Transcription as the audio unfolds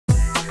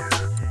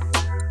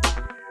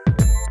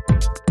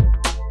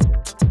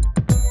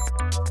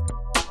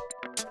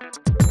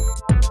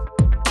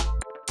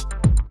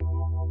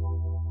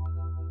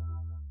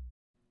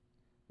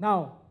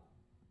Now,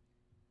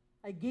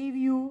 I gave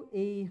you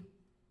a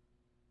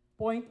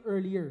point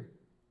earlier.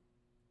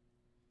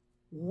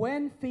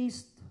 When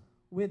faced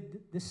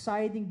with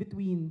deciding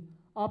between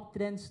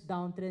uptrends,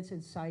 downtrends,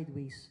 and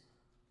sideways,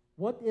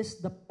 what is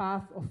the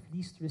path of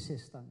least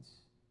resistance?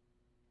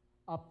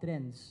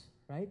 Uptrends,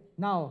 right?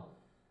 Now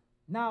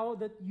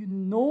that you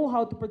know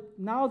how to,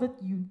 now that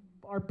you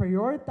are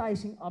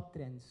prioritizing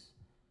uptrends,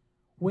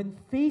 when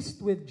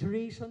faced with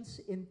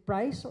durations in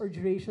price or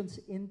durations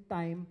in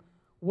time,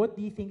 what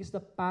do you think is the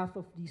path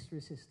of least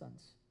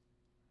resistance?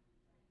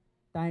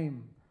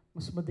 Time.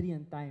 Mas madali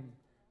ang time,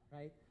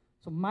 right?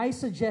 So my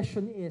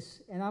suggestion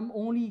is, and I'm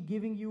only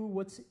giving you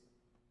what's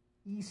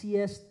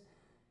easiest.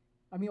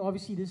 I mean,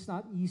 obviously this is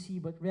not easy,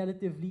 but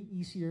relatively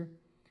easier.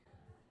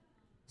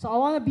 So I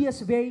want to be as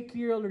very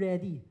clear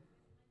already.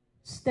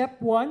 Step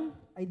 1,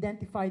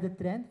 identify the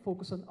trend,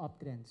 focus on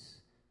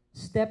uptrends.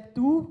 Step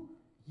 2,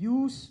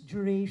 use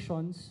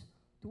durations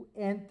to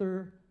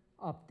enter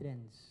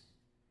uptrends.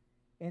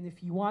 And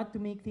if you want to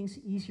make things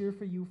easier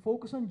for you,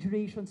 focus on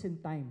durations in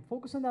time.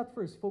 Focus on that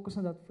first. Focus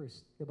on that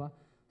first. Diba?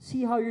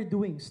 See how you're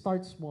doing.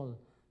 Start small.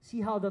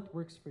 See how that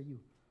works for you.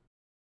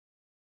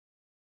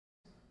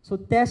 So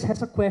Tess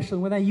has a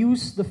question. When I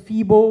use the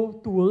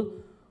FIBO tool,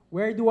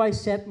 where do I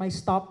set my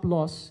stop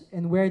loss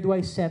and where do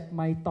I set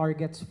my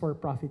targets for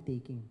profit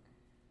taking?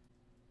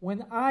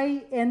 When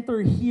I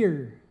enter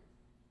here,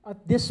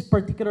 at this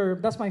particular,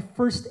 that's my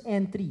first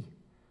entry.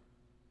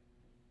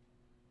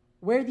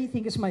 Where do you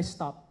think is my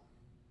stop?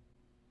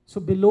 So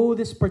below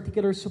this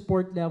particular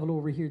support level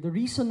over here. The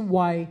reason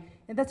why,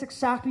 and that's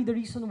exactly the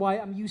reason why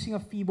I'm using a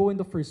FIBO in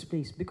the first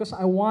place, because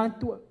I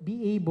want to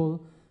be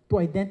able to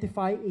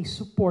identify a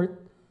support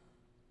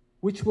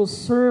which will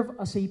serve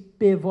as a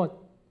pivot,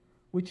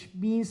 which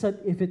means that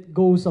if it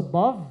goes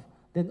above,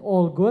 then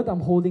all good. I'm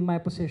holding my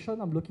position.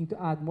 I'm looking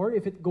to add more.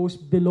 If it goes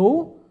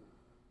below,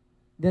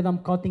 then I'm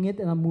cutting it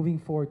and I'm moving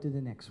forward to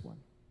the next one.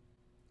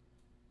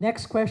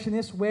 Next question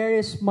is, where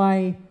is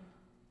my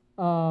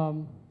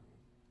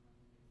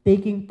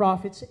taking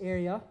profits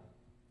area?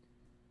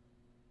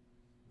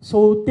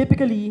 So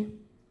typically,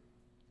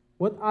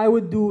 what I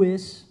would do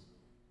is,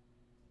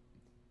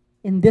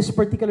 in this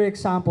particular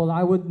example,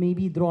 I would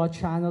maybe draw a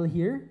channel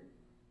here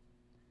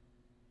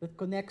that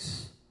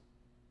connects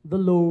the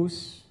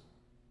lows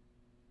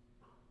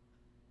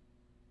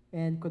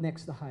and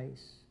connects the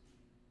highs.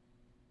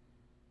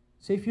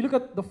 So if you look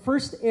at the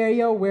first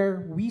area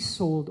where we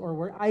sold, or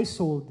where I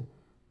sold,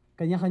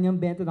 kanya-kanyang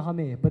benta na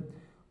kami, but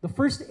the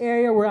first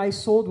area where I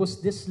sold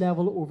was this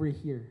level over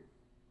here.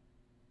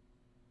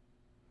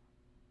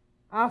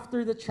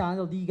 After the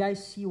channel, do you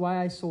guys see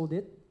why I sold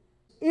it?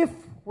 If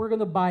we're going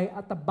to buy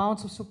at a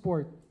bounce of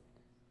support,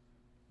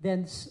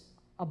 then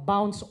a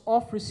bounce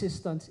off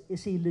resistance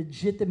is a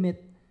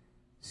legitimate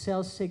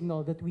sell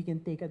signal that we can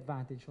take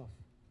advantage of.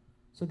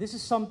 So this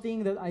is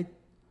something that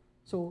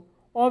so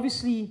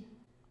obviously,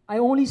 I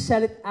only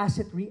sell it as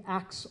it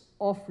reacts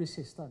off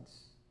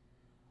resistance.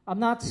 I'm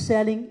not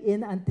selling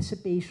in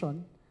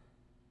anticipation.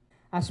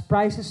 As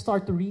prices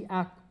start to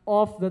react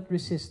off that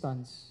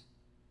resistance,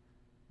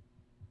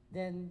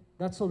 then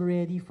that's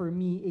already, for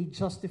me, a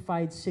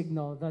justified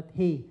signal that,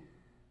 hey,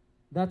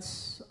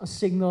 that's a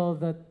signal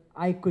that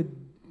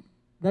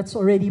that's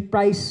already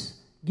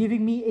price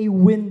giving me a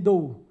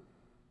window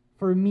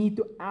for me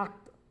to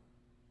act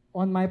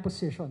on my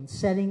position,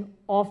 selling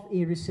off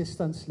a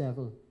resistance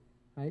level,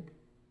 right?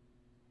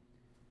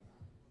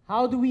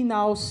 How do we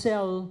now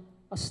sell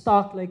a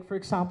stock like, for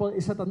example,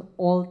 is at an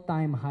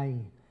all-time high?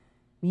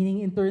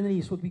 Meaning internally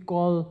is what we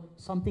call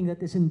something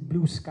that is in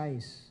blue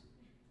skies.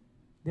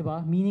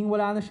 Diba? Meaning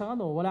wala na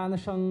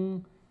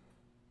siyang,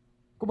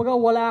 kumbaga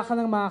wala ka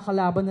ng mga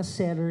kalaban na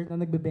seller na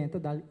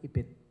nagbebenta dahil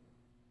ipit.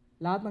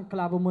 Lahat ng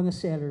kalaban mo na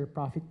seller,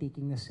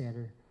 profit-taking na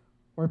seller.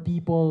 Or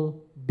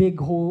people,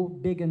 big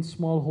and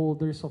small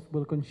holders of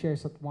Wilcon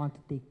shares that want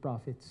to take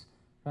profits,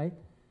 right?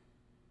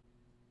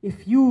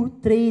 If you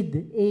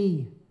trade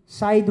a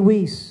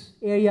sideways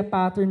area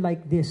pattern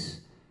like this,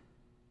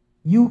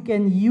 you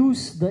can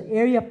use the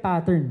area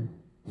pattern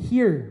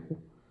here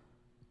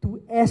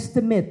to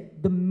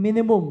estimate the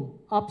minimum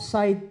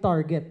upside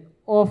target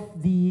of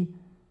the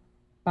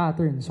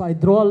pattern. So I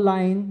draw a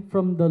line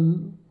from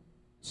the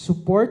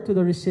support to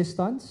the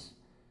resistance.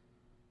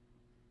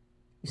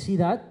 You see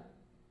that?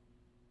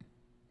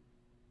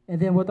 And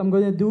then what I'm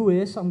going to do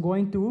is I'm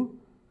going to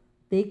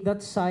take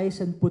that size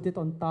and put it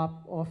on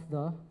top of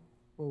the,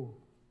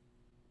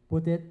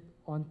 put it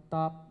on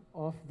top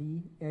of the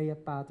area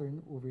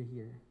pattern over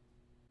here.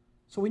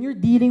 So when you're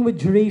dealing with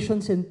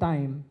durations in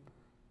time,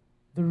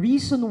 the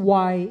reason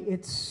why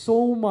it's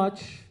so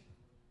much,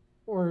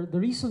 or the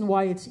reason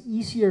why it's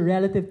easier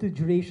relative to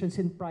durations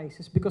in price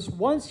is because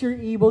once you're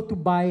able to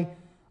buy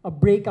a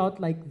breakout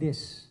like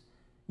this,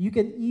 you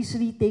can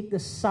easily take the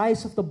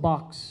size of the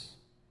box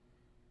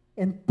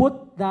and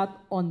put that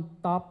on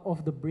top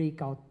of the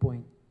breakout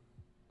point.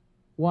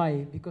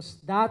 Why? Because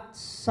that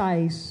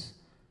size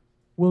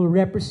will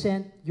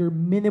represent your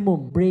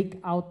minimum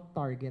breakout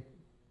target.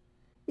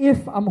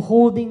 If I'm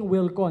holding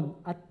Wilcon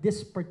at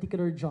this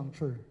particular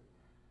juncture,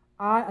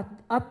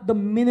 at the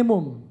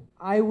minimum,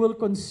 I will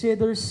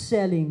consider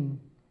selling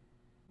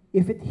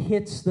if it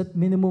hits that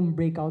minimum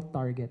breakout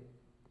target.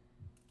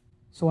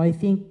 So I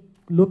think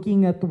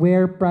looking at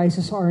where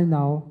prices are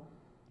now,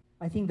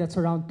 I think that's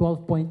around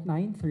 12.9,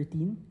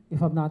 13,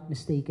 if I'm not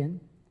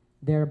mistaken,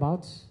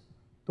 thereabouts,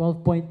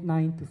 12.9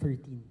 to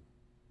 13.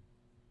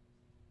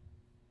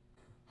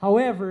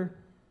 However,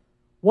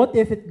 what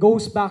if it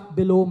goes back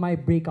below my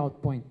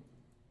breakout point?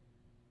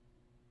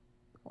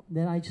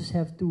 Then I just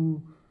have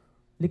to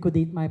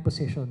liquidate my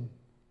position,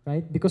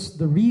 right? Because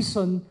the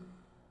reason,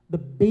 the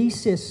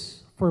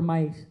basis for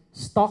my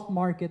stock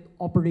market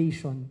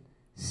operation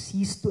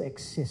ceased to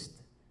exist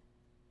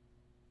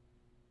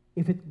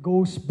if it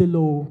goes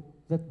below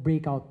that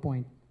breakout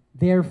point.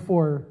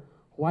 Therefore,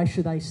 why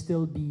should I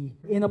still be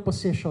in a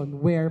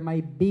position where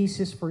my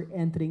basis for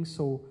entering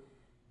so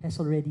has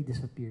already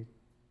disappeared?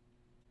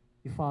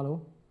 You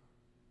follow?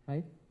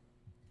 Right?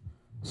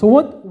 So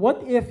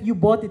what if you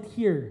bought it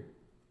here?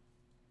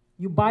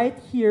 You buy it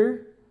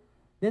here,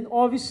 then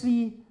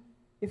obviously,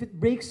 if it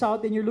breaks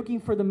out, then you're looking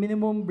for the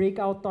minimum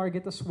breakout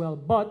target as well.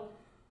 But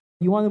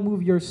you want to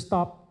move your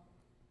stop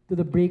to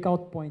the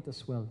breakout point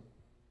as well.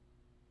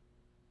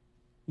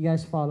 You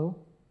guys follow?